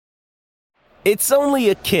It's only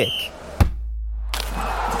a kick,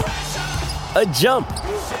 a jump,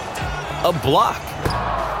 a block.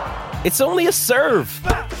 It's only a serve.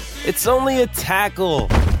 It's only a tackle,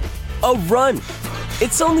 a run.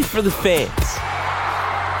 It's only for the fans.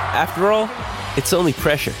 After all, it's only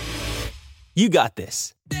pressure. You got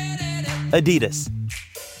this. Adidas.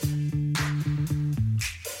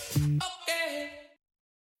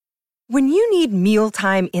 When you need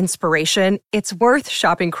mealtime inspiration, it's worth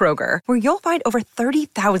shopping Kroger, where you'll find over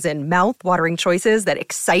 30,000 mouth-watering choices that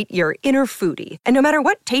excite your inner foodie. And no matter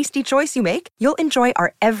what tasty choice you make, you'll enjoy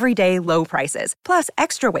our everyday low prices, plus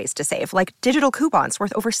extra ways to save, like digital coupons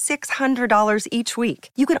worth over $600 each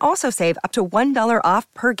week. You can also save up to $1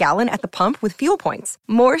 off per gallon at the pump with fuel points.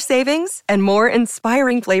 More savings and more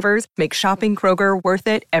inspiring flavors make shopping Kroger worth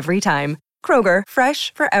it every time. Kroger,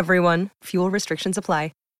 fresh for everyone. Fuel restrictions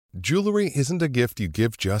apply. Jewelry isn't a gift you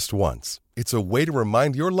give just once. It's a way to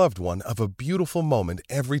remind your loved one of a beautiful moment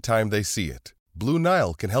every time they see it. Blue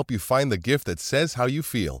Nile can help you find the gift that says how you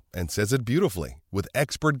feel and says it beautifully, with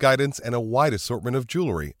expert guidance and a wide assortment of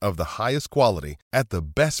jewelry of the highest quality at the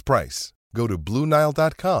best price. Go to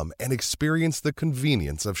BlueNile.com and experience the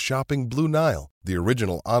convenience of shopping Blue Nile, the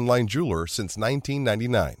original online jeweler since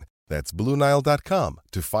 1999. That's BlueNile.com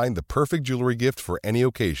to find the perfect jewelry gift for any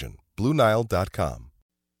occasion. BlueNile.com.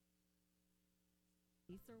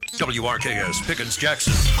 WRKS Pickens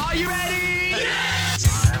Jackson. Are you ready?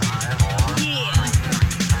 Yes!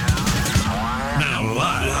 Now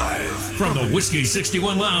live from the Whiskey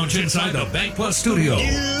 61 Lounge inside the Bank Plus studio.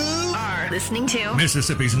 You are listening to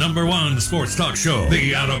Mississippi's #1 sports talk show,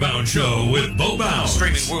 The Out of Bounds Show with Bo Bounds.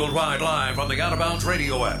 Streaming worldwide live on the Out of Bounds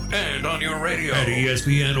radio app and on your radio at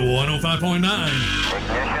ESPN 105.9.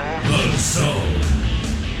 The Zone.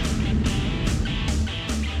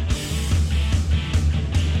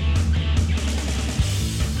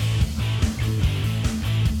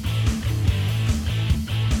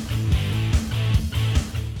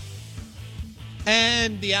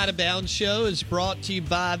 And the Out of Bounds Show is brought to you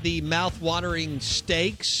by the mouth-watering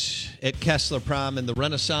steaks at Kessler Prime and the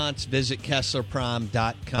Renaissance. Visit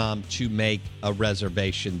KesslerPrime.com to make a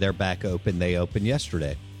reservation. They're back open. They opened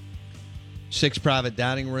yesterday. 6 private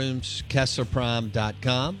dining rooms,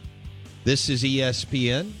 KesslerPrime.com. This is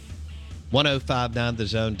ESPN 105.9 The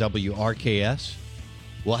Zone, WRKS.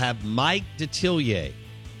 We'll have Mike Detillier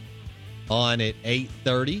on at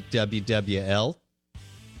 8:30, WWL.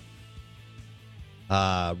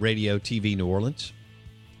 Radio TV New Orleans.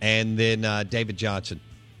 And then David Johnson,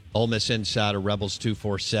 Ole Miss Insider, Rebels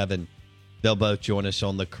 247. They'll both join us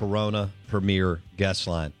on the Corona Premier Guest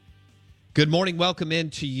Line. Good morning. Welcome in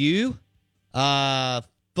to you.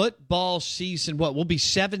 Football season, we'll be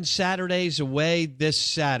 7 Saturdays away this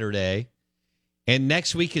Saturday. And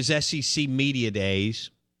next week is SEC Media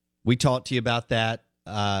Days. We talked to you about that,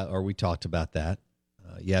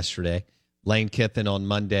 yesterday. Lane Kiffin on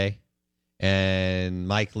Monday. And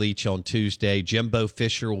Mike Leach on Tuesday. Jimbo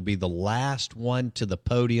Fisher will be the last one to the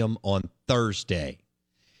podium on Thursday.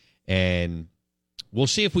 And we'll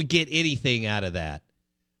see if we get anything out of that.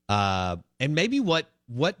 And maybe what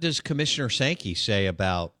does Commissioner Sankey say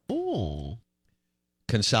about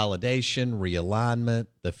consolidation, realignment,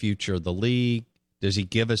 the future of the league? Does he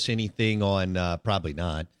give us anything on, probably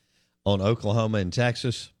not, on Oklahoma and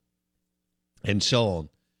Texas? And so on.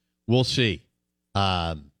 We'll see.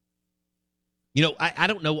 I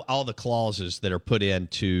don't know all the clauses that are put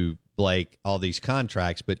into, Blake, all these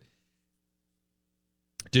contracts, but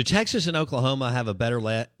do Texas and Oklahoma have a better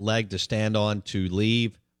leg to stand on to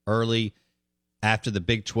leave early after the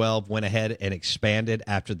Big 12 went ahead and expanded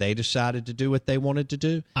after they decided to do what they wanted to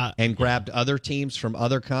do and grabbed other teams from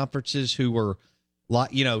other conferences who were,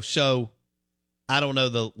 so I don't know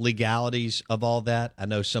the legalities of all that. I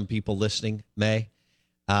know some people listening may.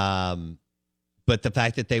 But the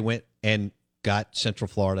fact that they went and got Central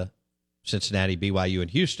Florida, Cincinnati, BYU,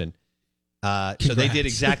 and Houston. So they did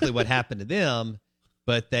exactly what happened to them,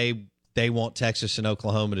 but they want Texas and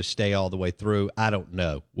Oklahoma to stay all the way through. I don't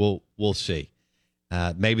know. We'll see.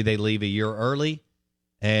 Maybe they leave a year early,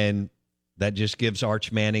 and that just gives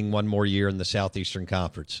Arch Manning one more year in the Southeastern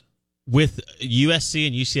Conference. With USC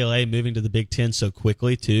and UCLA moving to the Big Ten so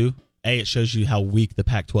quickly, too, it shows you how weak the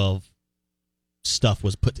Pac-12 stuff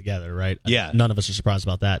was put together, right? Yeah. None of us are surprised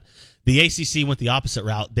about that. The ACC went the opposite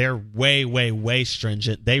route. They're way, way, way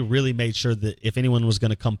stringent. They really made sure that if anyone was going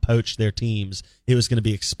to come poach their teams, it was going to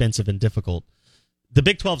be expensive and difficult. The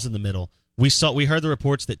Big 12's in the middle. We heard the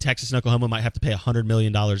reports that Texas and Oklahoma might have to pay $100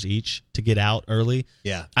 million each to get out early.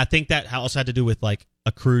 Yeah. I think that also had to do with like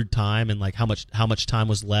accrued time and like how much time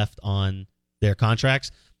was left on their contracts.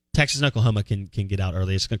 Texas and Oklahoma can get out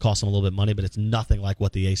early. It's going to cost them a little bit of money, but it's nothing like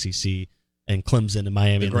what the ACC and Clemson and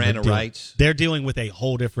Miami. The grant of rights. They're dealing with a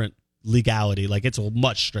whole different legality. Like, it's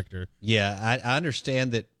much stricter. Yeah, I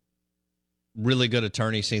understand that really good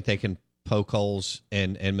attorneys think they can poke holes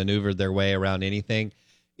and maneuver their way around anything.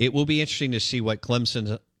 It will be interesting to see what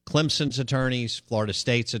Clemson's attorneys, Florida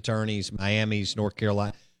State's attorneys, Miami's, North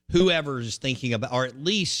Carolina, whoever is thinking about, or at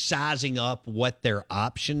least sizing up what their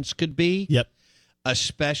options could be. Yep.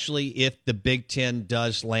 Especially if the Big Ten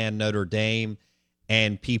does land Notre Dame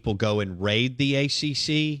and people go and raid the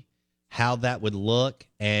ACC, how that would look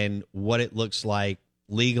and what it looks like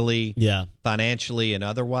legally, financially, and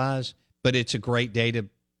otherwise. But it's a great day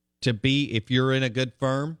to be, if you're in a good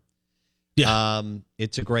firm. Yeah.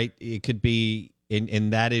 It could be,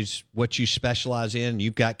 and that is what you specialize in.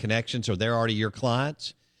 You've got connections, or they're already your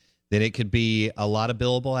clients. Then it could be a lot of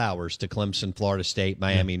billable hours to Clemson, Florida State,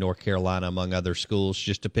 Miami, North Carolina, among other schools,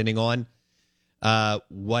 just depending on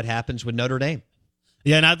what happens with Notre Dame.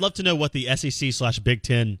 Yeah, and I'd love to know what the SEC/Big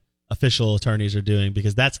Ten official attorneys are doing,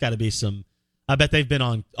 because that's got to be some. I bet they've been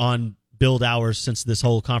on build hours since this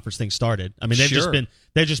whole conference thing started. I mean, they've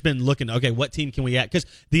just been looking. Okay, what team can we add? Because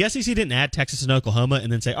the SEC didn't add Texas and Oklahoma and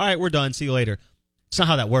then say, all right, we're done. See you later. It's not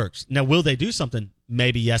how that works. Now, will they do something?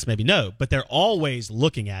 Maybe yes, maybe no. But they're always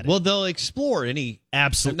looking at it. Well, they'll explore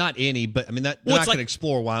not any, but I mean, they're not going to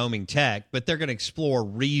explore Wyoming Tech, but they're going to explore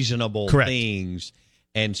reasonable things.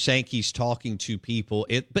 And Sankey's talking to people.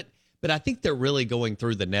 But I think they're really going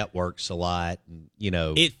through the networks a lot. And,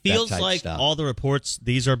 it feels like all the reports,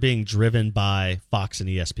 these are being driven by Fox and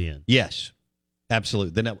ESPN. Yes,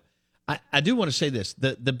 absolutely. I do want to say this.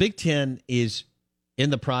 The Big Ten is in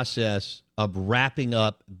the process of wrapping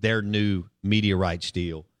up their new media rights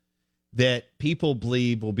deal that people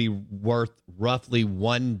believe will be worth roughly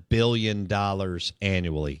 $1 billion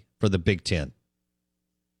annually for the Big Ten.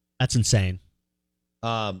 That's insane.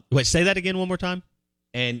 Wait, say that again one more time.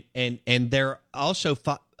 And they're also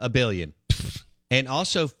 $1 billion. And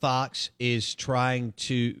also Fox is trying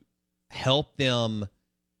to help them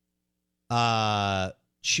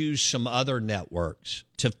choose some other networks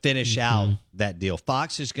to finish out that deal.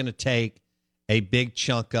 Fox is going to take a big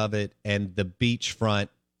chunk of it and the beachfront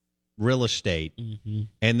real estate,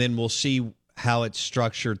 and then we'll see how it's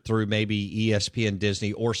structured through maybe ESPN,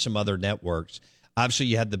 Disney, or some other networks. Obviously,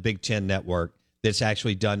 you have the Big Ten network that's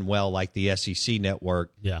actually done well, like the SEC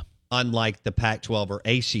network, unlike the Pac-12 or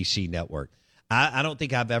ACC network. I don't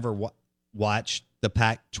think I've ever watched the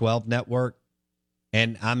Pac-12 network,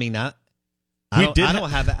 and I mean, I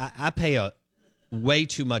pay way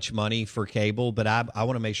too much money for cable, but I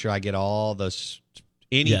want to make sure I get all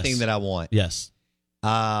anything that I want. Yes.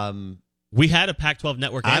 We had a Pac-12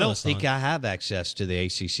 network analyst. I don't think I have access to the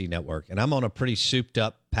ACC network, and I'm on a pretty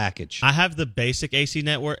souped-up package. I have the basic ACC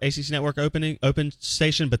network open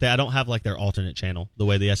station, but I don't have like their alternate channel the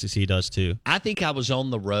way the SEC does too. I think I was on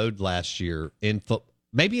the road last year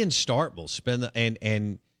maybe in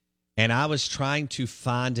Starkville, and I was trying to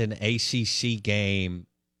find an ACC game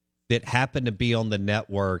that happened to be on the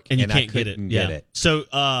network, and I couldn't get it. So,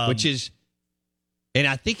 which is. And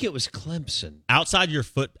I think it was Clemson. Outside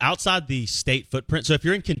the state footprint. So if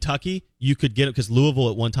you're in Kentucky, you could get it, because Louisville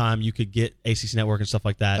at one time you could get ACC network and stuff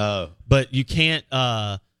like that. Oh. But you can't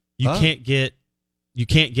can't get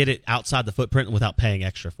it outside the footprint without paying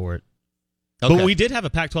extra for it. Okay. But we did have a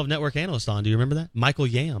Pac-12 network analyst on. Do you remember that? Michael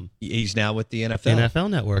Yam. He's now with the NFL. NFL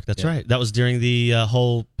network. That's right. That was during the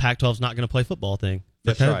whole Pac-12's not going to play football thing.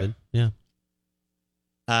 That's COVID. right.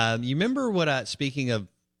 Yeah. You remember speaking of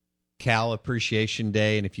Cow Appreciation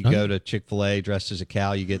Day, and if you go to Chick-fil-A dressed as a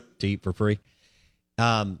cow, you get to eat for free.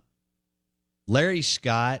 Larry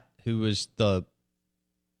Scott, who was the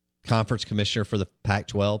conference commissioner for the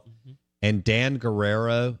Pac-12, and Dan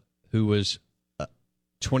Guerrero, who was a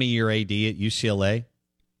 20-year AD at UCLA,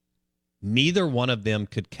 neither one of them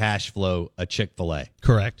could cash flow a Chick-fil-A.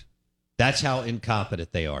 Correct. That's how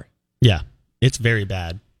incompetent they are. Yeah, it's very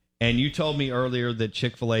bad. And you told me earlier that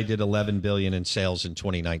Chick-fil-A did $11 billion in sales in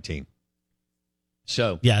 2019.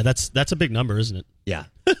 So yeah, that's a big number, isn't it? Yeah.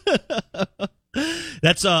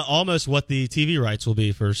 That's almost what the TV rights will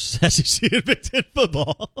be for SEC and Big Ten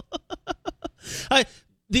football.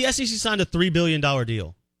 The SEC signed a $3 billion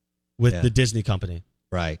deal with the Disney company.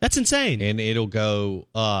 Right. That's insane. And it'll go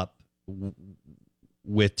up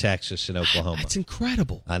with Texas and Oklahoma. That's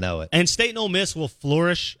incredible. I know it. And State and Ole Miss will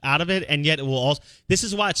flourish out of it, and yet it will also. This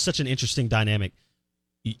is why it's such an interesting dynamic.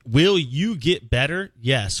 Will you get better?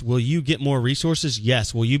 Yes. Will you get more resources?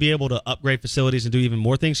 Yes. Will you be able to upgrade facilities and do even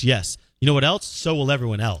more things? Yes. You know what else? So will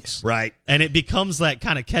everyone else. Right. And it becomes that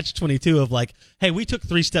kind of catch-22 of like, hey, we took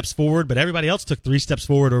 3 steps forward, but everybody else took 3 steps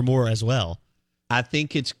forward or more as well. I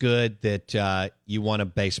think it's good that you won a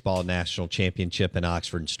baseball national championship in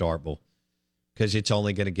Oxford and Starkville because it's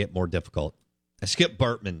only going to get more difficult. Skip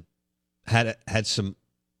Bertman had some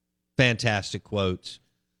fantastic quotes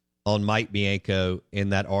on Mike Bianco in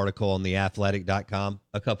that article on theathletic.com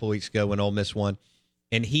a couple weeks ago when Ole Miss won.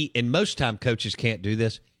 And most time coaches can't do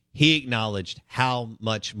this. He acknowledged how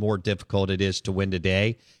much more difficult it is to win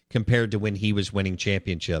today compared to when he was winning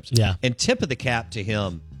championships. Yeah. And tip of the cap to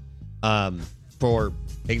him for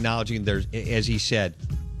acknowledging as he said,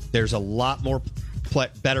 there's a lot more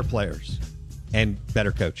better players and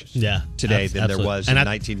better coaches today than there was in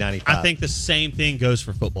 1995. I think the same thing goes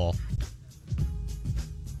for football.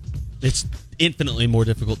 It's infinitely more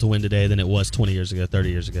difficult to win today than it was 20 years ago, 30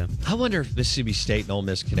 years ago. I wonder if Mississippi State and Ole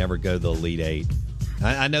Miss can ever go to the Elite Eight.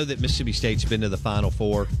 I know that Mississippi State's been to the Final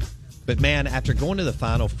Four, but, man, after going to the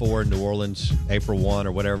Final Four in New Orleans, April 1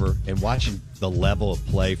 or whatever, and watching the level of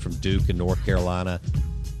play from Duke and North Carolina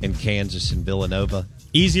and Kansas and Villanova.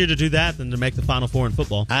 Easier to do that than to make the Final Four in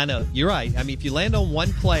football. I know. You're right. I mean, if you land on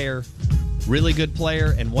one player, really good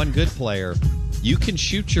player, and one good player, you can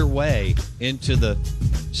shoot your way into the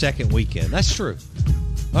second weekend. That's true.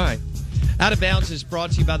 All right. Out of Bounds is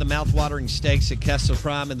brought to you by the mouthwatering steaks at Kessler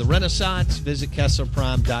Prime and the Renaissance. Visit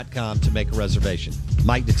KesslerPrime.com to make a reservation.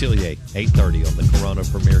 Mike Detillier, 8:30 on the Corona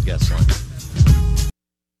Premier Guest Line.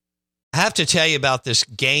 I have to tell you about this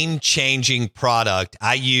game-changing product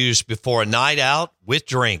I use before a night out with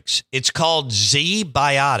drinks. It's called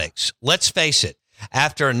Z-Biotics. Let's face it,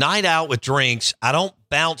 after a night out with drinks, I don't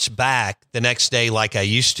bounce back the next day like I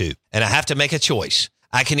used to, and I have to make a choice.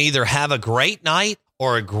 I can either have a great night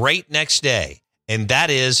or a great next day, and that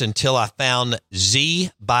is until I found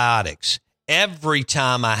Z-Biotics. Every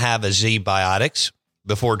time I have a Z-Biotics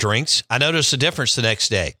before drinks, I notice a difference the next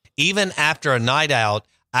day. Even after a night out,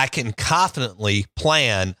 I can confidently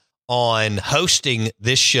plan on hosting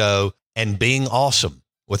this show and being awesome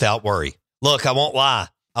without worry. Look, I won't lie.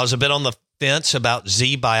 I was a bit on the fence about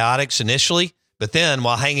Z-Biotics initially, but then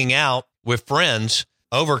while hanging out with friends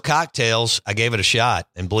over cocktails, I gave it a shot.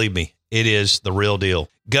 And believe me, it is the real deal.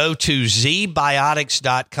 Go to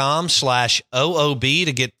zbiotics.com/OOB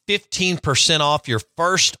to get 15% off your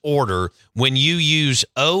first order when you use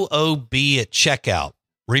OOB at checkout.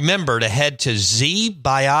 Remember to head to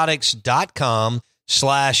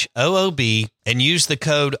zbiotics.com/OOB and use the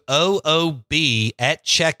code OOB at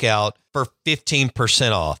checkout for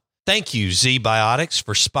 15% off. Thank you, Z-Biotics,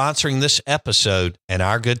 for sponsoring this episode and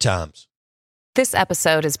our good times. This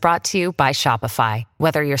episode is brought to you by Shopify.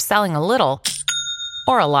 Whether you're selling a little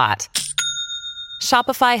or a lot,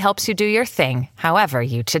 Shopify helps you do your thing, however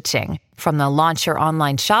you cha-ching. From the launch your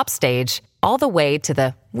online shop stage, all the way to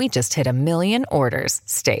the we just hit 1 million orders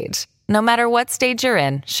stage. No matter what stage you're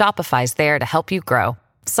in, Shopify's there to help you grow.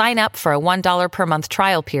 Sign up for a $1 per month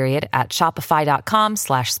trial period at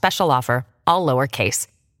shopify.com/special offer, all lowercase.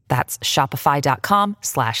 That's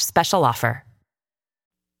shopify.com/special offer.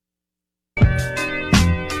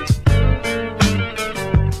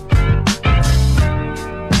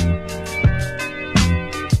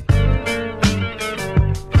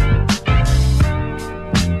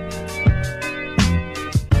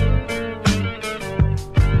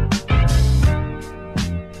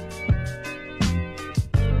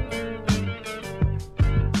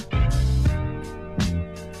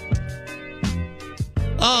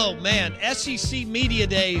 Oh, man, SEC Media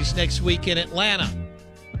Days next week in Atlanta.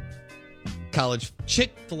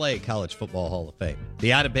 Chick-fil-A College Football Hall of Fame.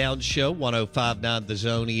 The Out of Bounds Show, 105.9 The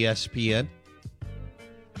Zone, ESPN.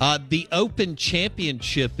 The Open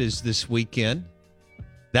Championship is this weekend.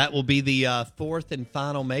 That will be the fourth and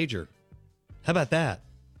final major. How about that?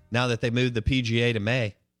 Now that they moved the PGA to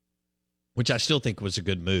May, which I still think was a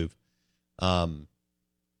good move.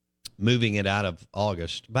 Moving it out of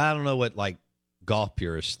August. But I don't know what, golf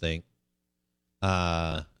purists think.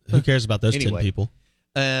 Who cares about those 10 people?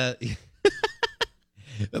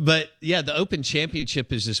 But, yeah, the Open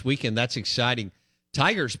Championship is this weekend. That's exciting.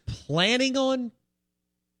 Tiger's planning on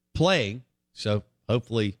playing, so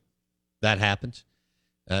hopefully that happens.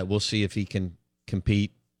 We'll see if he can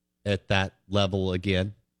compete at that level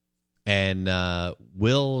again. And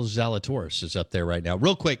Will Zalatoris is up there right now.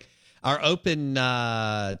 Real quick, our Open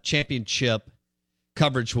Championship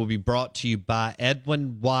coverage will be brought to you by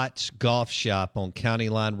Edwin Watts Golf Shop on County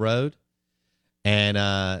Line Road.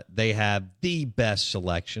 And they have the best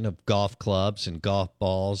selection of golf clubs and golf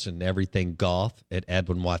balls and everything golf at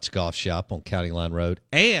Edwin Watts Golf Shop on County Line Road.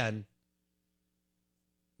 And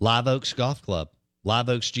Live Oaks Golf Club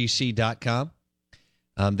liveoaksgc.com.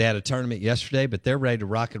 They had a tournament yesterday, but they're ready to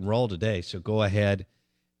rock and roll today. So go ahead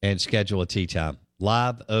and schedule a tee time.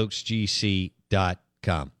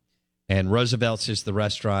 liveoaksgc.com. And Roosevelt's is the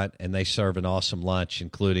restaurant, and they serve an awesome lunch,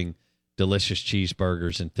 including delicious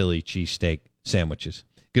cheeseburgers and Philly cheesesteak sandwiches.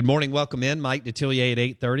 Good morning. Welcome in. Mike Detillier at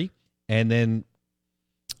 8:30. And then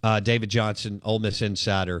David Johnson, Ole Miss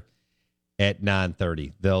Insider, at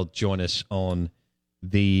 9:30. They'll join us on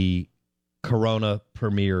the Corona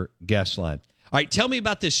Premier guest line. All right, tell me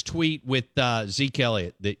about this tweet with Zeke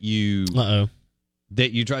Elliott that you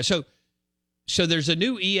tried. So there's a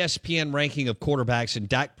new ESPN ranking of quarterbacks, and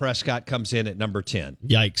Dak Prescott comes in at number 10.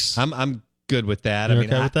 Yikes! I'm good with that. You're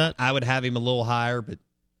okay with that? I would have him a little higher, but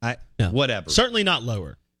whatever. Certainly not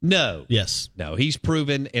lower. No. Yes. No. He's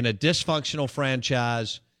proven in a dysfunctional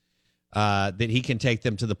franchise that he can take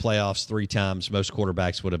them to the playoffs 3 times. Most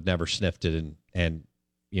quarterbacks would have never sniffed it and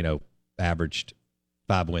averaged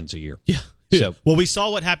 5 wins a year. Yeah. So, well, we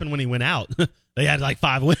saw what happened when he went out. They had like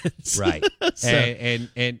 5 wins. Right. So.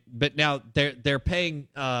 But now they're paying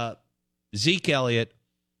Zeke Elliott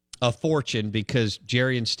a fortune because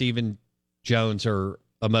Jerry and Stephen Jones are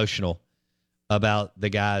emotional about the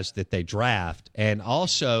guys that they draft. And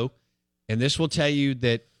also, and this will tell you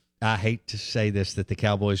that I hate to say this, that the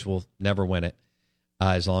Cowboys will never win it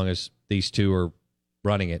as long as these two are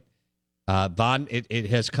running it. It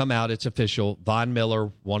has come out, it's official. Von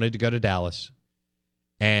Miller wanted to go to Dallas,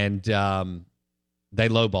 and they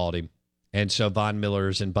lowballed him. And so Von Miller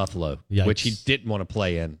is in Buffalo, Yikes. which he didn't want to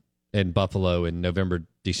play in Buffalo in November,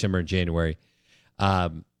 December, and January.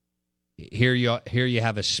 Here you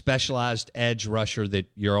have a specialized edge rusher that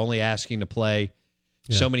you're only asking to play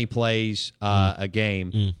so many plays a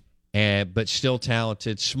game, but still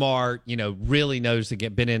talented, smart, really knows the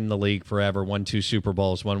game, been in the league forever, won 2 Super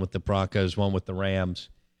Bowls, one with the Broncos, one with the Rams.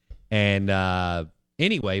 And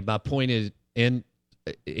anyway, my point is,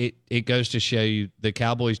 it goes to show you the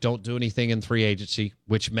Cowboys don't do anything in free agency,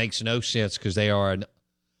 which makes no sense because they are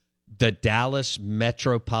the Dallas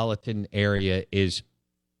metropolitan area is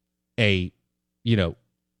a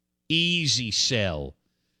easy sell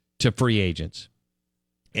to free agents.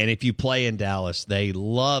 And if you play in Dallas, they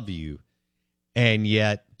love you. And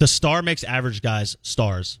yet the star makes average guys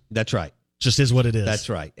stars. That's right. Just is what it is. That's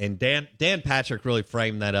right. And Dan Patrick really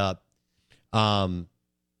framed that up.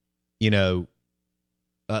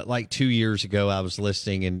 Like 2 years ago, I was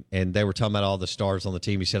listening, and they were talking about all the stars on the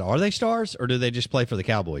team. He said, are they stars, or do they just play for the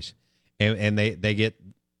Cowboys? And they get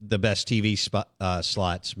the best TV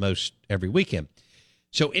slots most every weekend.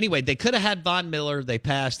 So anyway, they could have had Von Miller. They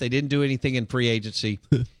passed. They didn't do anything in free agency,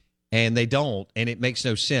 and they don't, and it makes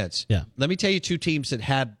no sense. Yeah. Let me tell you 2 teams that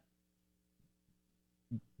have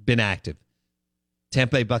been active.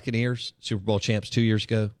 Tampa Bay Buccaneers, Super Bowl champs 2 years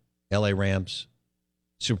ago. L.A. Rams,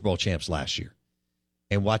 Super Bowl champs last year.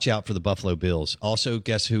 And watch out for the Buffalo Bills. Also,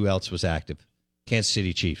 guess who else was active? Kansas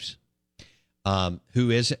City Chiefs. Who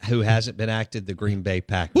hasn't been active? The Green Bay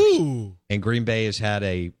Packers. Woo! And Green Bay has had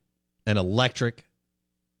an electric,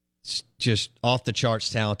 just off the charts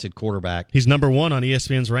talented quarterback. He's number 1 on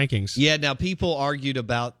ESPN's rankings. Yeah, now people argued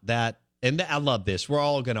about that, and I love this. We're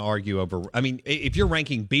all going to argue over. I mean, if you're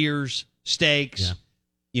ranking beers, steaks,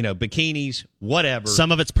 bikinis, whatever.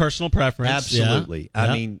 Some of it's personal preference. Absolutely. Yeah.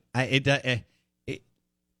 I mean,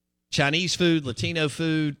 Chinese food, Latino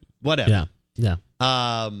food, whatever. Yeah.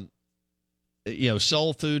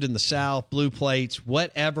 Soul food in the South, blue plates,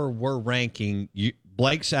 whatever we're ranking.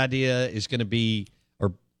 Blake's idea is going to be,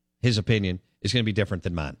 or his opinion is going to be different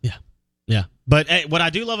than mine. Yeah. But what I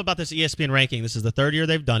do love about this ESPN ranking, this is the 3rd year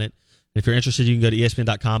they've done it. If you're interested, you can go to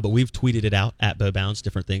ESPN.com, but we've tweeted it out at Bo Bounds,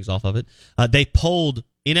 different things off of it. They polled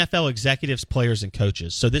NFL executives, players, and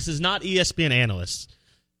coaches. So this is not ESPN analysts.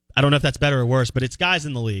 I don't know if that's better or worse, but it's guys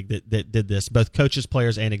in the league that did this, both coaches,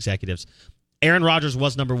 players, and executives. Aaron Rodgers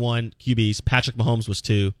was number 1, QBs. Patrick Mahomes was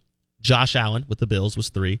 2. Josh Allen with the Bills was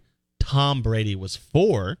 3. Tom Brady was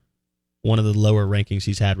 4, one of the lower rankings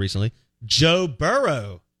he's had recently. Joe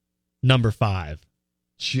Burrow, number 5.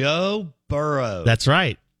 Joe Burrow. That's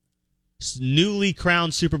right. Newly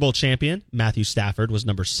crowned Super Bowl champion, Matthew Stafford, was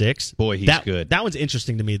number 6. Boy, he's good. That one's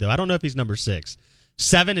interesting to me, though. I don't know if he's number 6.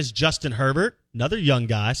 7 is Justin Herbert, another young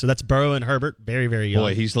guy. So that's Burrow and Herbert, very, very young.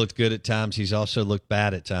 Boy, he's looked good at times. He's also looked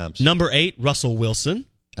bad at times. Number 8, Russell Wilson.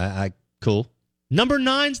 Cool. Number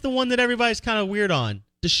 9's the one that everybody's kind of weird on,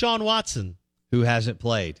 Deshaun Watson. Who hasn't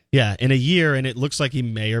played. Yeah, in a year, and it looks like he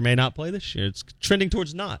may or may not play this year. It's trending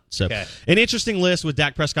towards not. So An interesting list with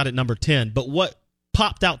Dak Prescott at number 10. But what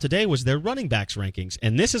popped out today was their running backs rankings.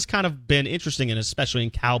 And this has kind of been interesting, and especially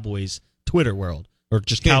in Cowboys Twitter world. or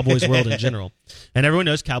just Cowboys world in general. And everyone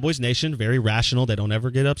knows Cowboys Nation, very rational. They don't ever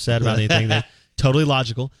get upset about anything. They're totally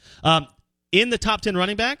logical. In the top 10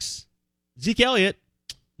 running backs, Zeke Elliott,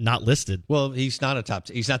 not listed. Well, he's not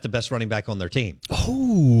he's not the best running back on their team.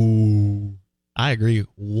 Oh, I agree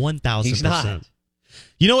 1,000%. He's not.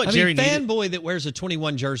 You know what, Jerry? needed? Fanboy that wears a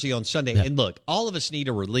 21 jersey on Sunday. Yeah. And look, all of us need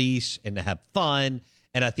a release and to have fun,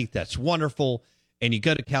 and I think that's wonderful. And you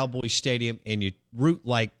go to Cowboy Stadium and you root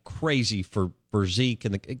like crazy for Zeke,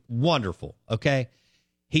 and wonderful. Okay,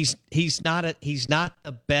 he's not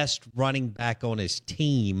the best running back on his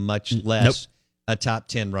team, much less a top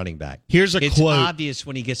 10 running back. Here's a it's quote. obvious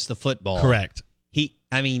when he gets the football. Correct. He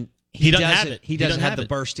doesn't have it. He doesn't have the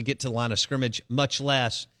burst to get to the line of scrimmage, much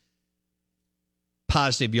less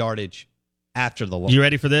positive yardage after the line. You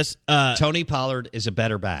ready for this? Tony Pollard is a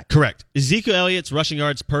better back. Correct. Ezekiel Elliott's rushing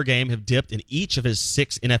yards per game have dipped in each of his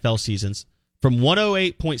 6 NFL seasons, from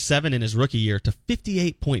 108.7 in his rookie year to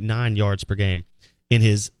 58.9 yards per game in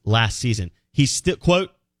his last season. He's still,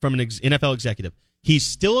 quote from an NFL executive, he's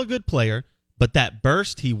still a good player, but that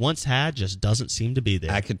burst he once had just doesn't seem to be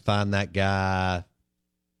there. I could find that guy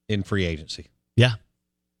in free agency. Yeah.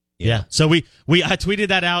 So I tweeted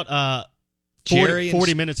that out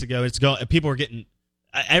 40 minutes ago. People are getting,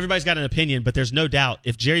 everybody's got an opinion, but there's no doubt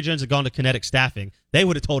if Jerry Jones had gone to Kinetic Staffing, they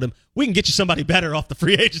would have told him, we can get you somebody better off the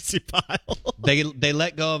free agency pile. They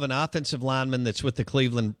let go of an offensive lineman that's with the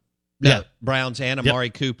Cleveland Browns and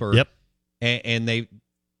Amari Cooper. Yep. And they,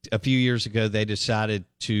 a few years ago, they decided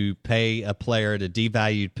to pay a player at a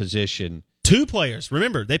devalued position. 2 players.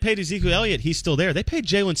 Remember, they paid Ezekiel Elliott. He's still there. They paid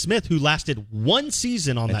Jalen Smith, who lasted 1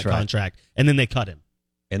 season on that contract, and then they cut him.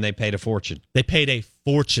 And they paid a fortune. They paid a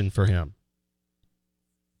fortune for him.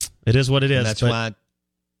 It is what it is. And that's why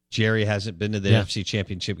Jerry hasn't been to the NFC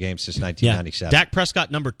Championship game since 1997. Dak Prescott,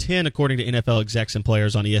 number 10, according to NFL execs and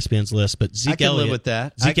players on ESPN's list. But Zeke Elliott, live with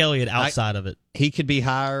that. Zeke Elliott outside of it. He could be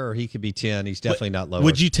higher or he could be 10. He's definitely not lower.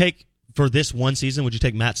 Would you take, for this one season, would you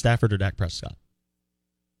take Matt Stafford or Dak Prescott?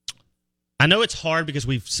 I know it's hard because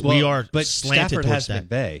we are but slanted Stafford towards has that.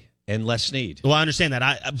 McVay and Les Snead. Well, I understand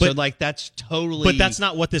that. So that's totally. But that's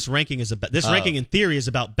not what this ranking is about. This ranking, in theory, is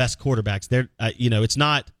about best quarterbacks. They're, it's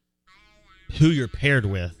not who you're paired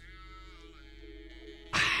with.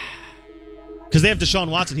 Because they have Deshaun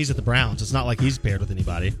Watson, he's at the Browns. It's not like he's paired with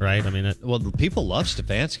anybody, right? I mean, well, people love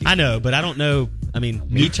Stefanski. I know, but I don't know. I mean,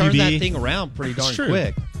 he turned that thing around pretty darn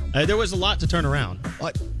quick. There was a lot to turn around.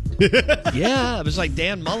 Yeah, it was like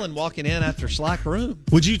Dan Mullen walking in after slack room.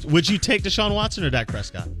 Would you take Deshaun Watson or Dak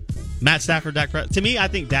Prescott? Matt Stafford, Dak Prescott. To me, I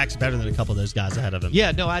think Dak's better than a couple of those guys ahead of him.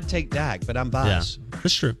 Yeah, no, I'd take Dak, but I'm biased. Yeah,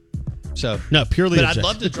 that's true. So no, purely. But objective. I'd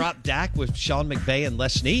love to drop Dak with Sean McVay and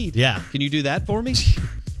Les Snead. Yeah, can you do that for me?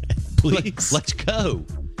 Please, let's go.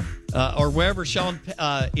 Or wherever Sean.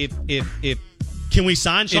 If can we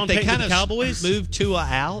sign Sean Payton to the Cowboys? Move Tua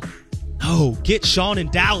out. No, get Sean in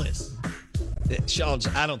Dallas.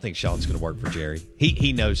 I don't think Sean's going to work for Jerry.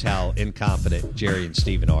 He knows how incompetent Jerry and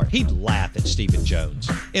Steven are. He'd laugh at Stephen Jones.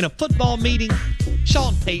 In a football meeting,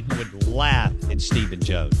 Sean Payton would laugh at Stephen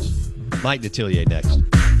Jones. Mike Detillier next.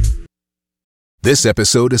 This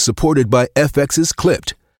episode is supported by FX's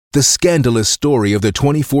Clipped, the scandalous story of the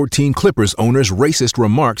 2014 Clippers owner's racist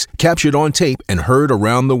remarks captured on tape and heard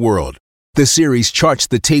around the world. The series charts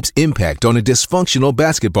the tape's impact on a dysfunctional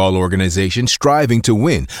basketball organization striving to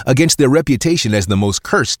win against their reputation as the most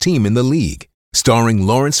cursed team in the league. Starring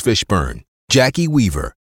Lawrence Fishburne, Jackie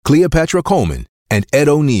Weaver, Cleopatra Coleman, and Ed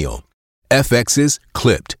O'Neill. FX's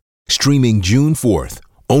Clipped, streaming June 4th,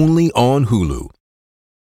 only on Hulu.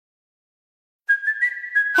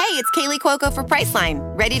 Hey, it's Kaylee Cuoco for Priceline.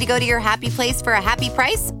 Ready to go to your happy place for a happy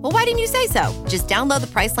price? Well, why didn't you say so? Just download the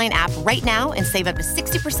Priceline app right now and save up to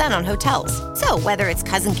 60% on hotels. So whether it's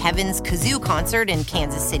Cousin Kevin's Kazoo Concert in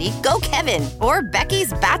Kansas City, go Kevin, or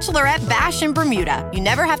Becky's Bachelorette Bash in Bermuda, you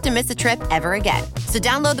never have to miss a trip ever again. So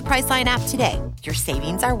download the Priceline app today. Your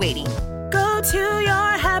savings are waiting. Go to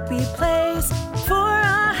your happy place for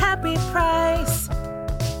a happy price.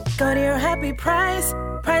 Go to your happy price,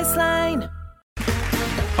 Priceline.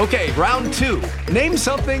 Okay, round 2. Name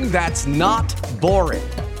something that's not boring.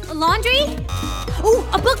 A laundry? Ooh,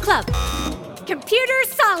 a book club. Computer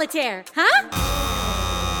solitaire, huh?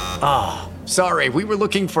 Ah, sorry, we were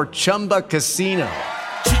looking for Chumba Casino.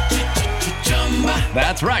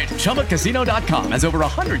 That's right, ChumbaCasino.com has over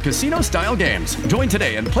 100 casino-style games. Join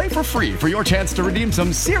today and play for free for your chance to redeem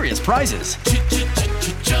some serious prizes.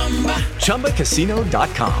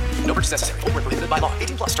 ChumbaCasino.com. No purchase necessary. Void where prohibited by law.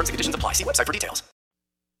 18+ terms and conditions apply. See website for details.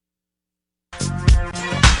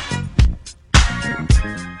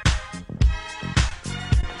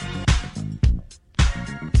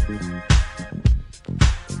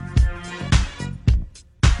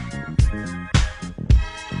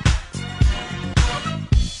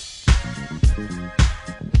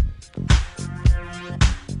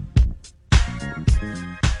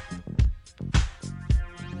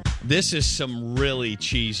 This is some really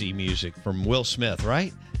cheesy music from Will Smith,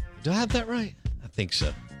 right? Do I have that right? I think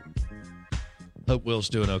so. Hope Will's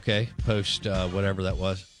doing okay post whatever that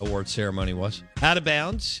was, award ceremony was. Out of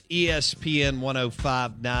Bounds, ESPN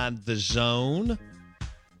 105.9 The Zone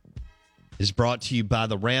is brought to you by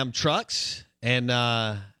the Ram Trucks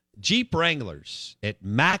and Jeep Wranglers at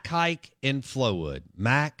Mac Hike in Flowood.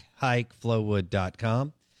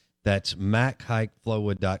 MacHikeFlowood.com. That's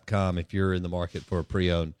MacHikeFlowood.com if you're in the market for a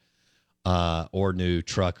pre-owned or new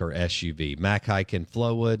truck or SUV. Mac Hike in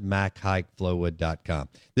Flowood, MacHikeFlowood.com.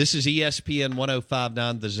 This is ESPN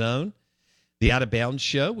 105.9 The Zone, the Out of Bounds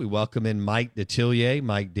show. We welcome in Mike Detillier,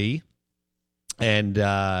 Mike D. And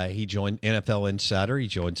he joined NFL Insider. He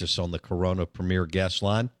joins us on the Corona Premier Guest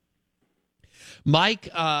Line. Mike,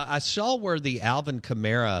 I saw where the Alvin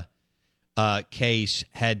Kamara case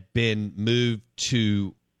had been moved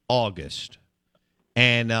to August.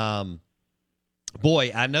 And,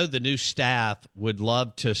 boy, I know the new staff would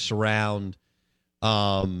love to surround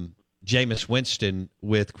Jameis Winston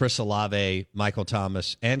with Chris Olave, Michael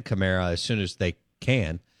Thomas, and Kamara as soon as they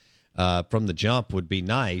can. From the jump would be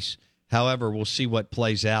nice. However, we'll see what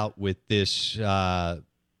plays out with this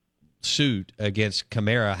suit against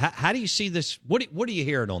Kamara. How do you see this? What are you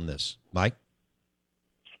hearing on this, Mike?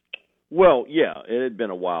 Well, yeah, it had been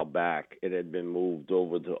a while back. It had been moved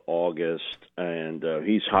over to August, and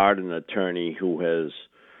he's hired an attorney who has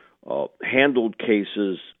handled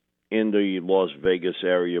cases in the Las Vegas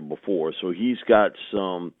area before. So he's got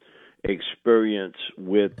some experience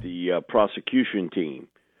with the prosecution team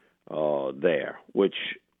there, which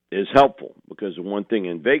is helpful because the one thing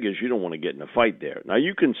in Vegas, you don't want to get in a fight there. Now,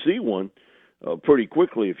 you can see one pretty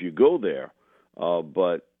quickly if you go there,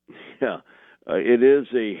 but yeah, it is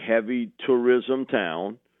a heavy tourism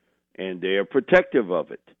town, and they're protective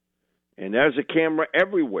of it. And there's a camera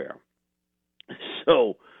everywhere.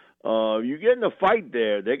 So you get in a fight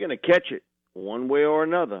there, they're going to catch it one way or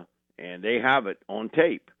another, and they have it on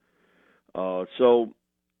tape. So,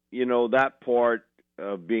 you know, that part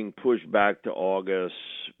being pushed back to August,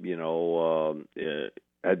 you know,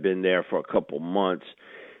 had been there for a couple months.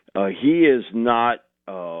 He is not,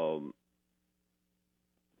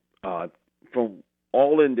 from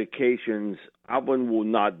all indications, Alvin will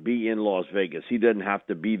not be in Las Vegas. He doesn't have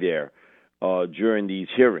to be there during these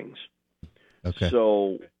hearings. Okay.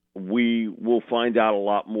 So we will find out a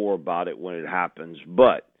lot more about it when it happens.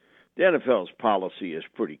 But the NFL's policy is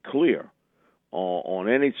pretty clear on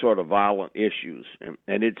any sort of violent issues,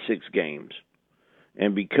 and it's 6 games.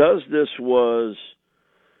 And because this was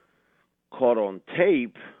caught on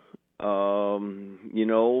tape, you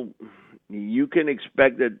know, you can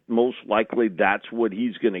expect that most likely that's what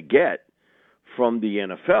he's going to get from the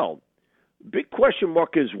NFL. Big question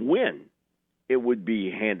mark is when it would be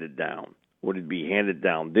handed down. Would it be handed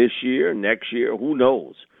down this year, next year? Who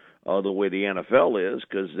knows? The way the NFL is,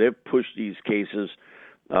 because they've pushed these cases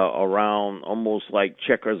around almost like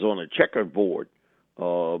checkers on a checkerboard.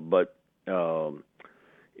 But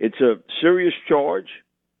it's a serious charge,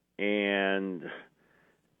 and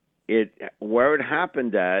where it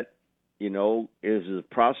happened at, you know, is the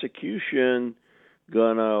prosecution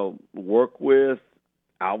going to work with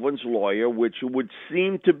Alvin's lawyer, which would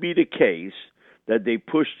seem to be the case, that they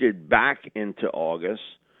pushed it back into August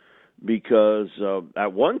because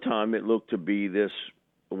at one time it looked to be this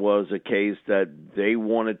was a case that they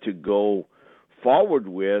wanted to go forward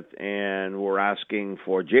with and were asking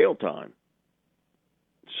for jail time.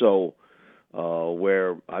 So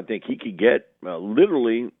where I think he could get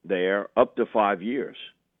literally there up to 5 years.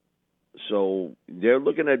 So they're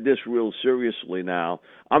looking at this real seriously now.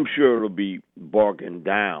 I'm sure it'll be bargained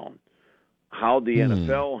down. How the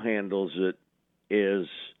NFL handles it is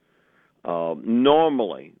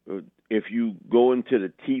normally, if you go into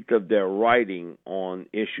the teeth of their writing on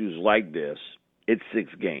issues like this, it's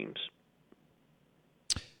 6 games.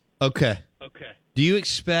 Okay. Do you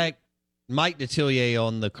expect Mike Detillier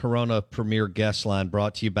on the Corona Premier Guest Line,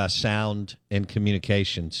 brought to you by Sound and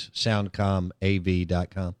Communications,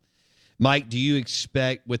 soundcomav.com. Mike, do you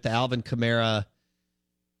expect with the Alvin Kamara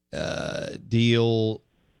deal,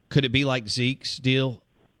 could it be like Zeke's deal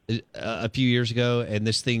a few years ago, and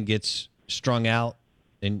this thing gets strung out,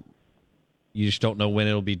 and you just don't know when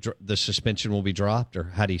it'll be the suspension will be dropped, or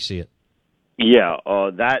how do you see it? Yeah,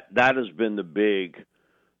 that has been the big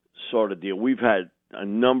sort of deal. We've had a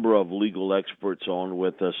number of legal experts on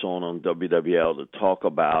with us on WWL to talk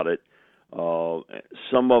about it.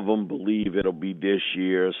 Some of them believe it'll be this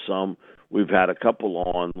year. Some we've had a couple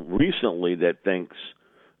on recently that thinks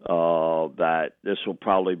that this will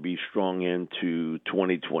probably be strung into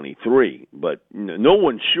 2023, but no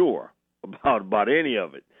one's sure about any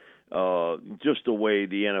of it. just the way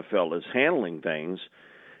the NFL is handling things.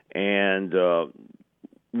 And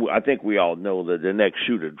I think we all know that the next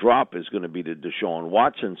shoe to drop is going to be the Deshaun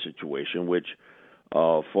Watson situation, which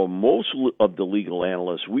for most of the legal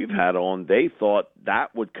analysts we've had on, they thought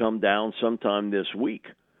that would come down sometime this week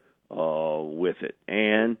with it,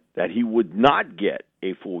 and that he would not get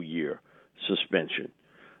a full-year suspension.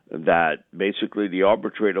 That basically the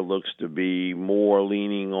arbitrator looks to be more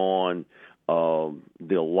leaning on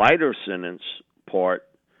the lighter sentence part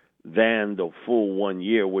than the full 1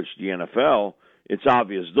 year, which the NFL, it's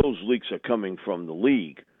obvious those leaks are coming from the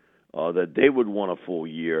league, that they would want a full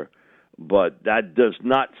year, but that does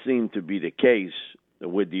not seem to be the case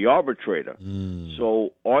with the arbitrator. So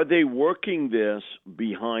are they working this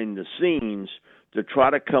behind the scenes to try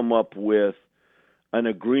to come up with an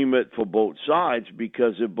agreement for both sides?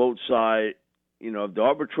 Because if both sides, if the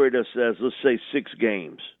arbitrator says, let's say 6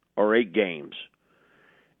 games or 8 games,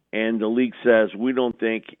 and the league says we don't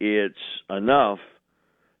think it's enough,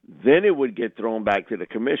 then it would get thrown back to the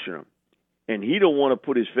commissioner. And he don't want to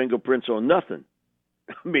put his fingerprints on nothing.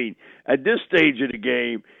 I mean, at this stage of the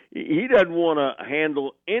game, he doesn't want to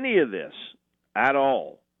handle any of this at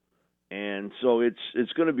all. And so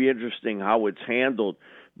it's going to be interesting how it's handled,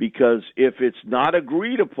 because if it's not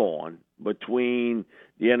agreed upon between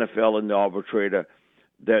the NFL and the arbitrator,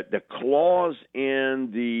 that the clause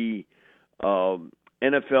in the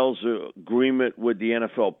NFL's agreement with the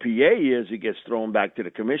NFLPA is it gets thrown back to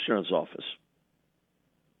the commissioner's office.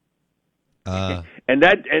 And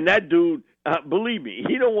that dude, believe me,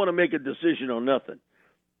 he don't want to make a decision on nothing.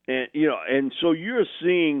 And and so you're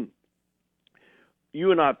seeing,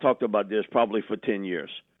 you and I have talked about this probably for 10 years.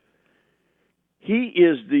 He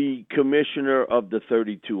is the commissioner of the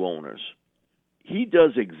 32 owners. He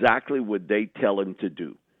does exactly what they tell him to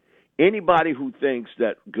do. Anybody who thinks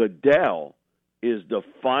that Goodell is the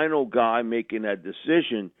final guy making that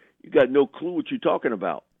decision, you got no clue what you're talking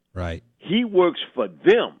about. Right. He works for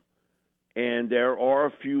them. And there are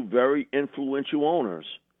a few very influential owners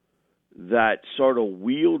that sort of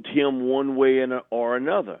wield him one way or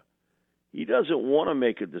another. He doesn't want to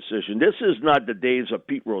make a decision. This is not the days of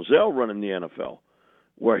Pete Rozelle running the NFL,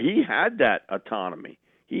 where he had that autonomy.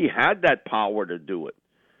 He had that power to do it.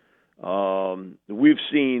 We've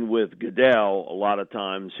seen with Goodell a lot of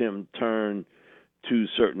times him turn to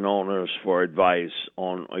certain owners for advice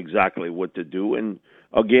on exactly what to do. And,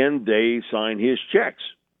 again, they sign his checks.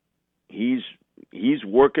 He's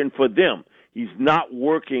working for them. He's not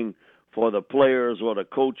working for the players or the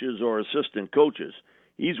coaches or assistant coaches.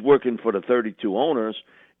 He's working for the 32 owners.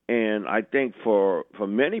 And I think for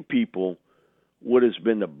many people, what has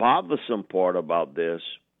been the bothersome part about this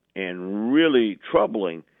and really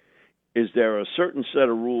troubling is there are a certain set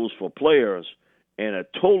of rules for players and a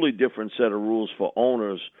totally different set of rules for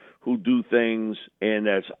owners who do things, and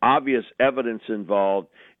there's obvious evidence involved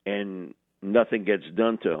and nothing gets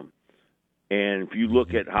done to them. And if you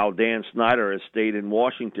look at how Dan Snyder has stayed in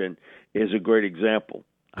Washington is a great example.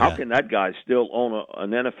 How can that guy still own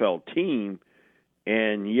an NFL team?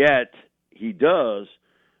 And yet he does.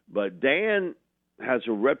 But Dan has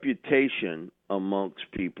a reputation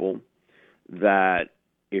amongst people that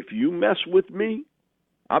if you mess with me,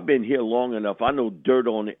 I've been here long enough. I know dirt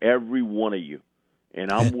on every one of you.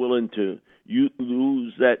 And I'm willing to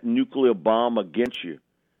use that nuclear bomb against you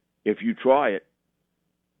if you try it.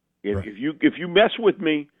 If you mess with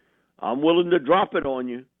me, I'm willing to drop it on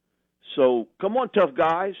you. So come on, tough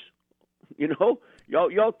guys.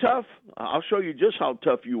 Y'all tough. I'll show you just how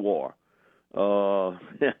tough you are.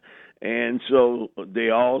 And so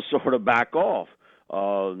they all sort of back off.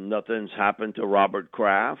 Nothing's happened to Robert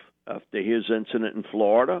Kraft after his incident in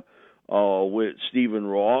Florida with Stephen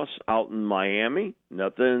Ross out in Miami.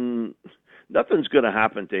 Nothing's going to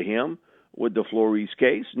happen to him with the Flores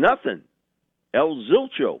case. Nothing. El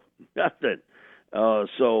Zilcho, nothing.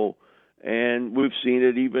 And we've seen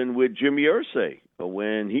it even with Jimmy Irsay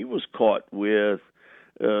when he was caught with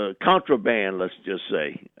contraband, let's just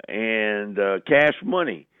say, and cash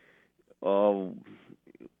money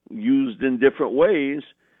used in different ways,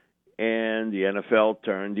 and the NFL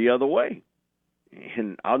turned the other way.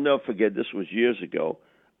 And I'll never forget, this was years ago.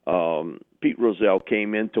 Pete Rozelle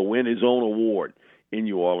came in to win his own award in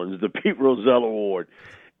New Orleans, the Pete Rozelle Award.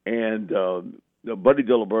 And Buddy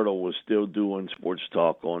Diliberto was still doing sports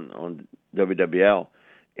talk on WWL,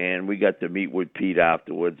 and we got to meet with Pete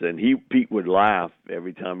afterwards. And Pete would laugh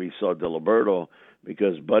every time he saw Diliberto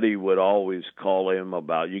because Buddy would always call him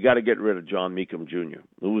about, you got to get rid of John Mecum Jr.,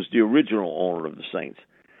 who was the original owner of the Saints.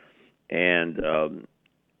 And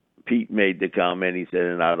Pete made the comment, he said,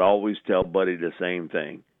 and I'd always tell Buddy the same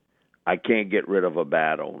thing. I can't get rid of a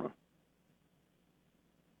bad owner.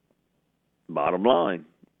 Bottom line,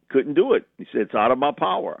 couldn't do it. He said, it's out of my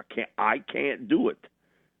power. I can't do it.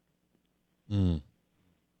 Mm.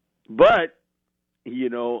 But,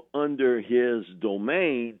 under his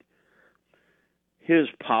domain, his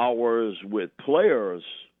powers with players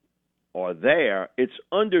are there. It's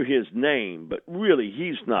under his name, but really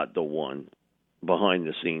he's not the one behind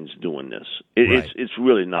the scenes doing this. It's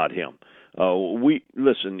really not him.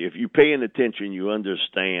 Listen, if you're paying attention, you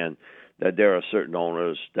understand that there are certain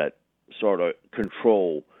owners that sort of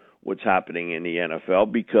control what's happening in the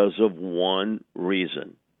NFL because of one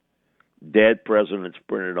reason. Dead presidents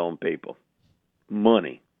printed on paper.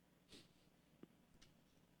 Money.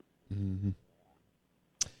 Mm-hmm.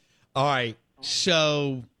 All right,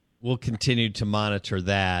 so we'll continue to monitor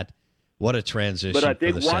that. What a transition But I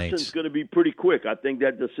think for the Watson's Saints. going to be pretty quick. I think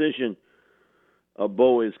that decision,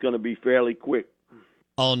 Bo, is going to be fairly quick.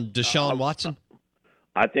 On Deshaun Watson?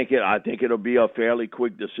 I think it'll be a fairly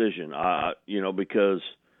quick decision. Because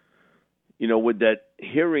with that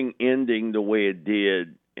hearing ending the way it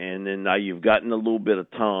did, and then now you've gotten a little bit of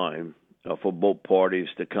time for both parties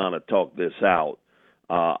to kind of talk this out.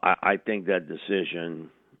 I think that decision.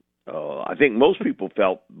 I think most people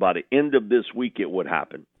felt by the end of this week it would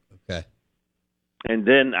happen. Okay. And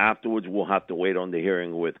then afterwards we'll have to wait on the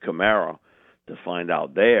hearing with Kamara to find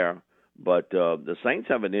out there. But the Saints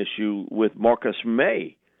have an issue with Marcus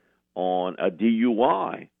May on a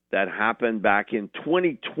DUI that happened back in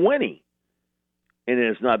 2020, and it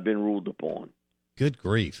has not been ruled upon. Good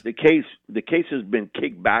grief. The case has been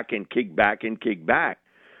kicked back and kicked back and kicked back.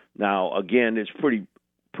 Now, again, it's pretty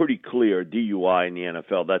clear DUI in the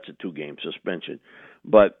NFL, that's a 2-game suspension.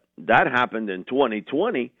 But that happened in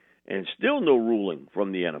 2020, and still no ruling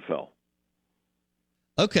from the NFL.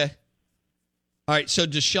 Okay. All right, so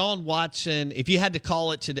Deshaun Watson, if you had to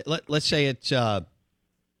call it today, let's say it's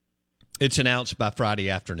announced by Friday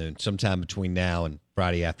afternoon, sometime between now and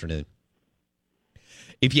Friday afternoon.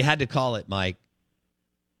 If you had to call it, Mike,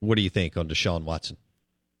 what do you think on Deshaun Watson?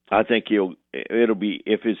 I think it'll be,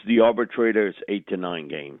 if it's the arbitrator, it's 8 to 9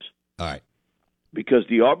 games. All right. Because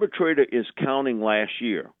the arbitrator is counting last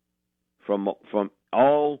year from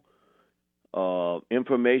all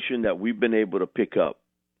information that we've been able to pick up,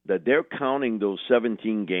 that they're counting those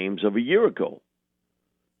 17 games of a year ago.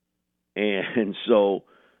 And so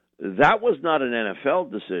that was not an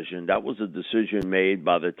NFL decision. That was a decision made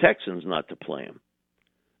by the Texans not to play him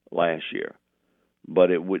last year. But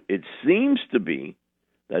it seems to be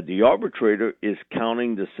that the arbitrator is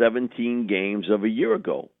counting the 17 games of a year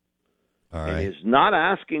ago. All right. And is not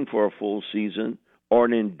asking for a full season or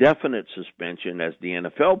an indefinite suspension, as the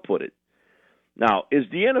NFL put it. Now, is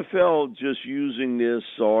the NFL just using this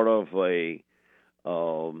sort of a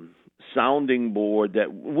sounding board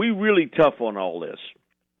that we really tough on all this,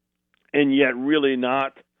 and yet really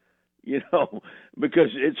not, because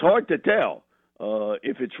it's hard to tell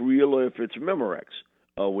if it's real or if it's Memorex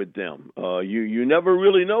with them. You never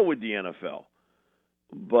really know with the NFL.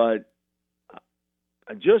 But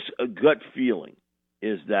just a gut feeling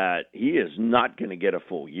is that he is not going to get a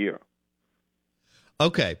full year.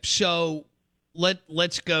 Okay, so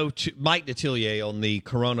let's go to Mike Detillier on the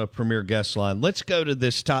Corona Premier Guest Line. Let's go to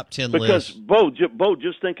this top 10 list. Because, Bo,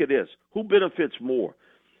 just think of this. Who benefits more?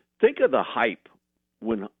 Think of the hype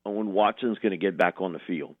when Watson's going to get back on the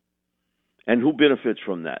field. And who benefits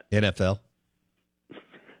from that? NFL.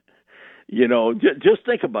 Just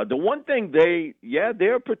think about it. The one thing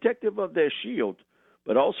they're protective of their shield,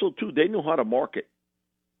 but also, too, they know how to market.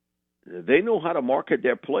 They know how to market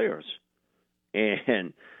their players.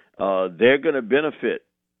 And they're going to benefit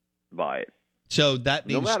by it. So that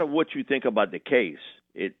means, no matter what you think about the case,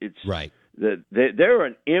 it's right. They're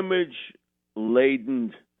an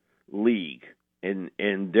image-laden league, and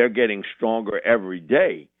they're getting stronger every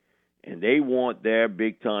day, and they want their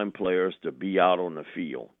big-time players to be out on the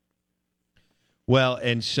field. Well,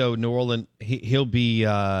 and so New Orleans, he'll be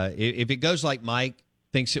if it goes like Mike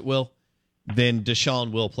thinks it will, then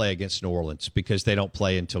Deshaun will play against New Orleans because they don't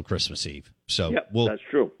play until Christmas Eve. So that's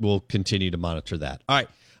true. We'll continue to monitor that. All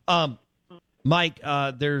right. Mike,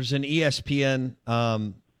 there's an ESPN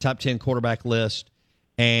top 10 quarterback list,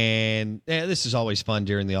 and this is always fun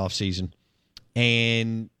during the offseason.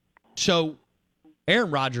 And so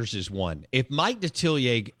Aaron Rodgers is one. If Mike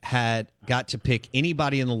Detillier had got to pick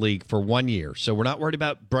anybody in the league for 1 year, so we're not worried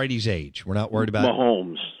about Brady's age. We're not worried about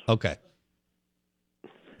Mahomes. Okay.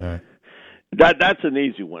 All right. That's an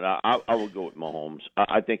easy one. I would go with Mahomes.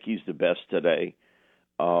 I think he's the best today.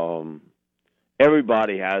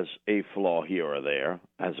 Everybody has a flaw here or there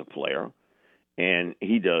as a player, and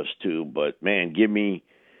he does too. But, man, give me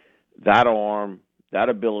that arm, that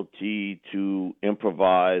ability to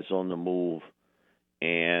improvise on the move,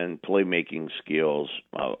 and playmaking skills,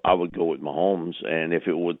 I would go with Mahomes. And if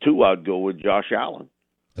it were two, I'd go with Josh Allen.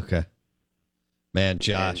 Okay. Man,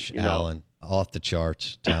 Josh Allen, off the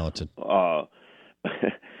charts, talented.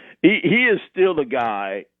 He is still the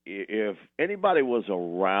guy. If anybody was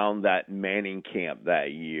around that Manning camp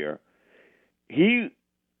that year, he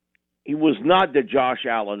was not the Josh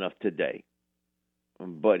Allen of today,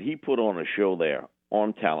 but he put on a show there,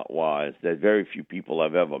 arm talent-wise, that very few people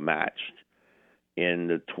have ever matched in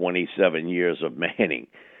the 27 years of Manning.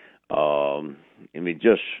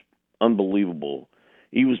 Just unbelievable.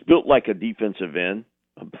 He was built like a defensive end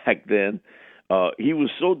back then. He was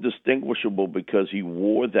so distinguishable because he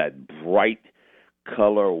wore that bright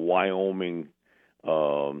color Wyoming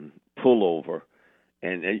pullover.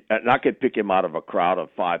 And I could pick him out of a crowd of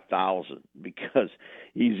 5,000 because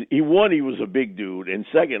he was a big dude, and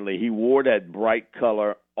secondly, he wore that bright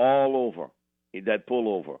color all over, that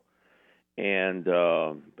pullover. And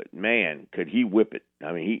but man, could he whip it?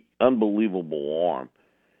 Unbelievable arm.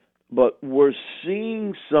 But we're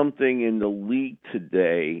seeing something in the league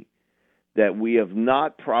today that we have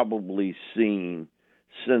not probably seen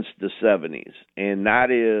since the 70s, and that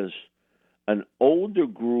is an older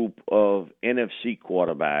group of NFC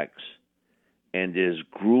quarterbacks and this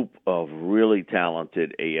group of really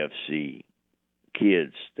talented AFC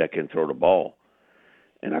kids that can throw the ball.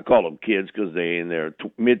 And I call them kids because they're in their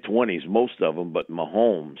mid-20s, most of them, but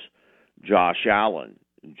Mahomes, Josh Allen,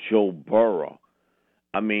 Joe Burrow.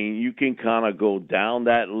 You can kind of go down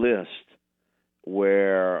that list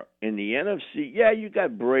where in the NFC, you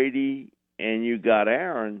got Brady and you got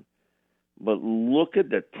Aaron, but look at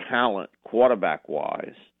the talent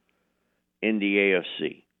quarterback-wise in the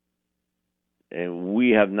AFC. And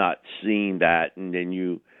we have not in the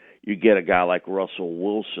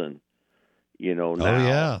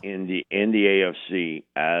AFC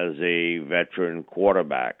as a veteran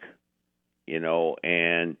quarterback,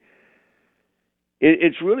 and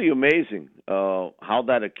it's really amazing how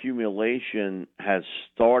that accumulation has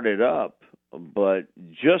started up. But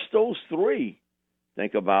just those three,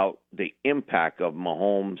 think about the impact of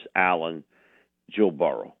Mahomes, Allen, Joe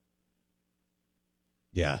Burrow.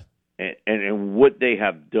 Yeah. And what they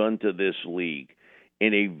have done to this league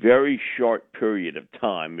in a very short period of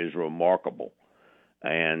time is remarkable.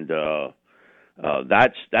 And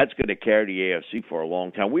that's going to carry the AFC for a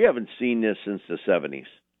long time. We haven't seen this since the 70s,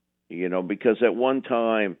 because at one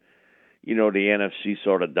time, the NFC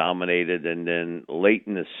sort of dominated, and then late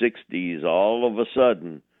in the 60s, all of a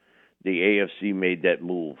sudden, the AFC made that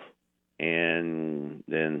move. And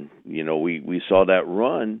then, we saw that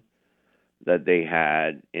run that they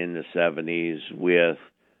had in the 70s with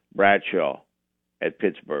Bradshaw at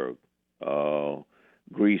Pittsburgh,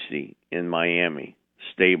 Greasy in Miami,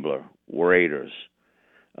 Stabler, Raiders,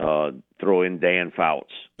 throw in Dan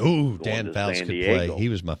Fouts. Ooh, Dan Fouts could play. He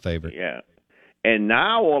was my favorite. Yeah. And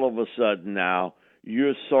now, all of a sudden,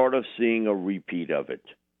 you're sort of seeing a repeat of it.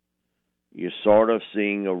 You're sort of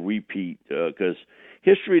seeing a repeat because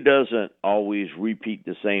history doesn't always repeat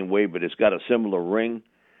the same way, but it's got a similar ring.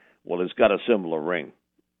 Well, it's got a similar ring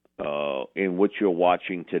in what you're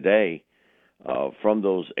watching today from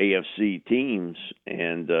those AFC teams.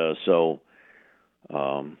 And so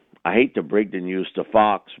I hate to break the news to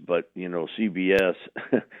Fox, but, CBS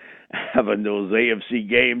having those AFC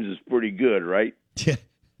games is pretty good, right? Yeah.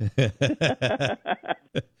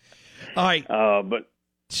 All right. But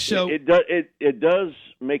so it does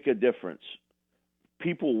make a difference.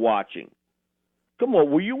 People watching. Come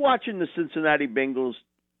on, were you watching the Cincinnati Bengals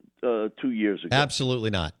 2 years ago?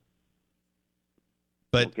 Absolutely not.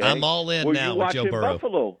 But okay. I'm all in now with Joe Burrow. Were you watching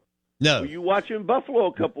Buffalo? No. Were you watching Buffalo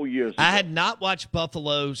a couple years ago? I had not watched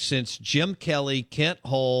Buffalo since Jim Kelly, Kent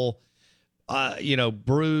Hull,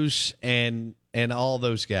 Bruce, and all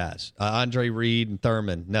those guys. Andre Reed and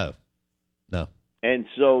Thurman. No. And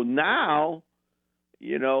so now,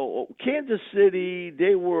 Kansas City,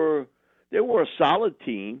 they were a solid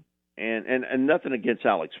team. And nothing against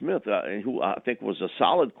Alex Smith, who I think was a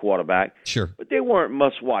solid quarterback. Sure. But they weren't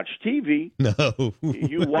must-watch TV. No.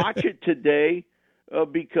 You watch it today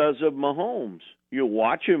because of Mahomes. You're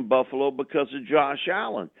watching Buffalo because of Josh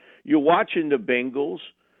Allen. You're watching the Bengals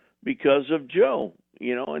because of Joe,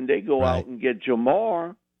 and they go out and get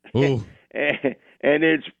Jamar. Ooh. and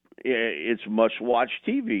it's must-watch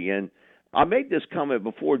TV. And I made this comment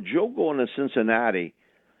before. Joe going to Cincinnati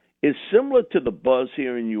is similar to the buzz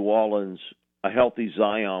here in New Orleans, a healthy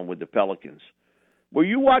Zion with the Pelicans. Were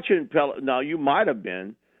you watching now, you might have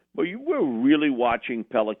been, but you were really watching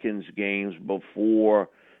Pelicans games before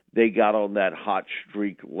they got on that hot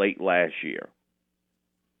streak late last year.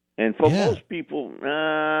 And for most people,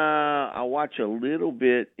 I watch a little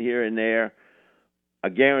bit here and there. I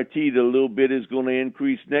guarantee the little bit is going to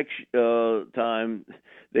increase next time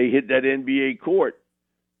they hit that NBA court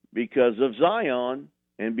because of Zion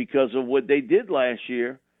and because of what they did last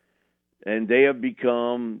year. And they have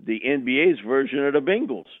become the NBA's version of the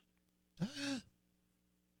Bengals.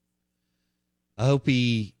 I hope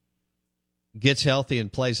he gets healthy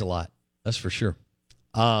and plays a lot. That's for sure.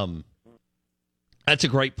 That's a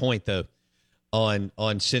great point, though,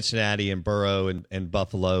 on Cincinnati and Burrow and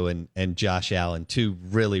Buffalo and Josh Allen, two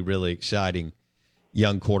really, really exciting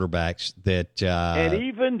young quarterbacks that and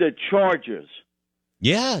even the Chargers.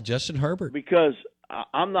 Yeah, Justin Herbert. Because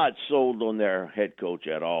I'm not sold on their head coach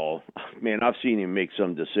at all. Man, I've seen him make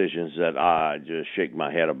some decisions that I just shake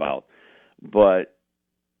my head about. But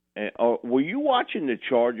were you watching the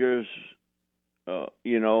Chargers, and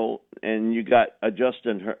you got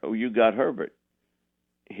you got Herbert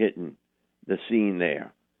hitting the scene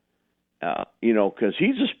there, because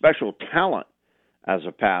he's a special talent as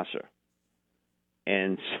a passer.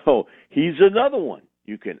 And so he's another one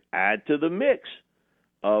you can add to the mix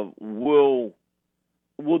of will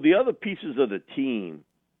the other pieces of the team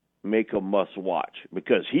make a must-watch?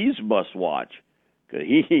 Because he's must-watch. Because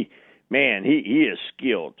he is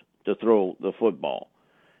skilled to throw the football.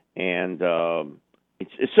 And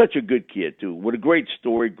it's such a good kid, too. What a great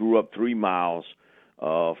story. Grew up 3 miles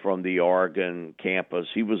from the Oregon campus.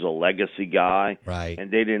 He was a legacy guy. Right.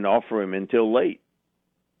 And they didn't offer him until late.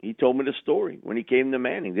 He told me the story. When he came to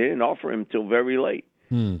Manning, they didn't offer him until very late.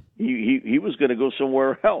 He was going to go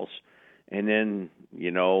somewhere else. And then,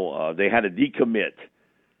 they had to decommit,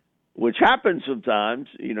 which happens sometimes.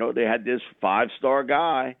 They had this 5-star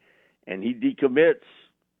guy, and he decommits,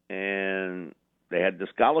 and they had the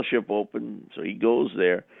scholarship open, so he goes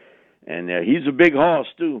there. And he's a big horse,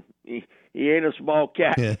 too. He ain't a small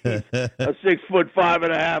cat. He's a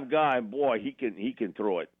 6'5.5" guy. Boy, he can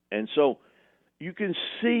throw it. And so you can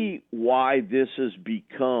see why this has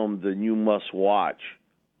become the new must-watch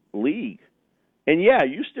league. And, yeah,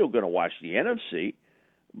 you're still going to watch the NFC,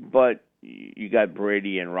 but you got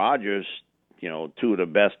Brady and Rodgers, two of the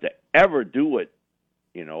best to ever do it,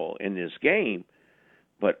 in this game.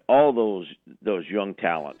 But all those young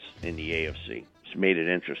talents in the AFC, it's made it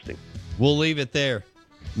interesting. We'll leave it there.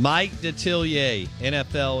 Mike Detillier,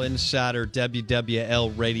 NFL Insider,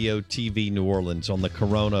 WWL Radio TV New Orleans on the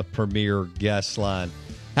Corona Premier Guest Line.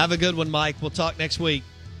 Have a good one, Mike. We'll talk next week.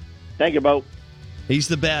 Thank you, Bo. He's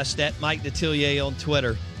the best at Mike Detillier on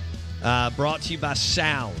Twitter. Brought to you by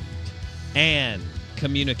Sound and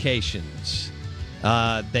Communications.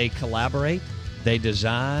 They collaborate, they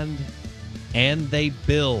design, and they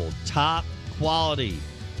build top quality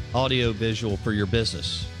audio-visual for your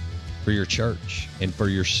business, for your church, and for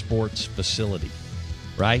your sports facility.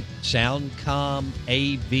 Right?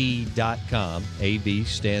 SoundcomAV.com. AV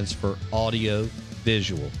stands for audio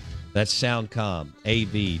visual. That's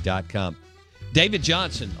SoundcomAV.com. David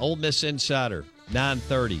Johnson, Ole Miss Insider,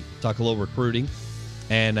 9:30. Talk a little recruiting.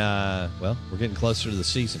 And, we're getting closer to the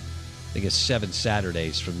season. I think it's 7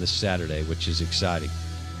 Saturdays from this Saturday, which is exciting.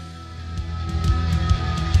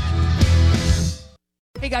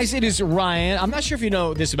 Hey, guys, it is Ryan. I'm not sure if you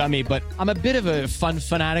know this about me, but I'm a bit of a fun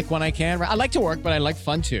fanatic when I can. I like to work, but I like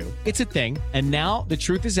fun, too. It's a thing. And now the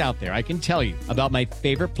truth is out there. I can tell you about my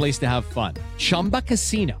favorite place to have fun, Chumba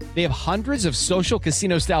Casino. They have hundreds of social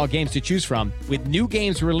casino-style games to choose from with new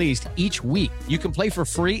games released each week. You can play for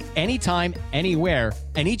free anytime, anywhere,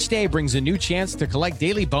 and each day brings a new chance to collect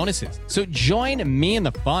daily bonuses. So join me in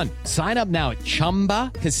the fun. Sign up now at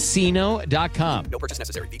ChumbaCasino.com. No purchase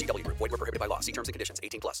necessary. VGW Group. Void where prohibited by law. See terms and conditions.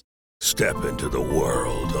 18+. Step into the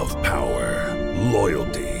world of power,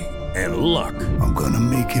 loyalty, and luck. I'm going to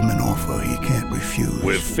make him an offer he can't refuse.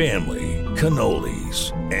 With family,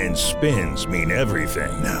 cannolis, and spins mean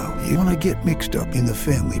everything. Now, you want to get mixed up in the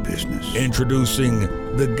family business. Introducing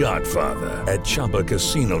The Godfather at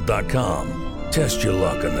ChumbaCasino.com. Test your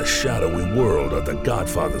luck in the shadowy world of The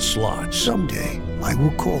Godfather slot. Someday, I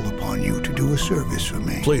will call upon you to do a service for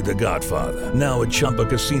me. Play The Godfather, now at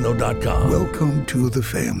ChumbaCasino.com. Welcome to the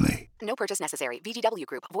family. No purchase necessary. VGW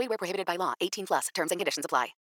Group. Void where prohibited by law. 18+. Terms and conditions apply.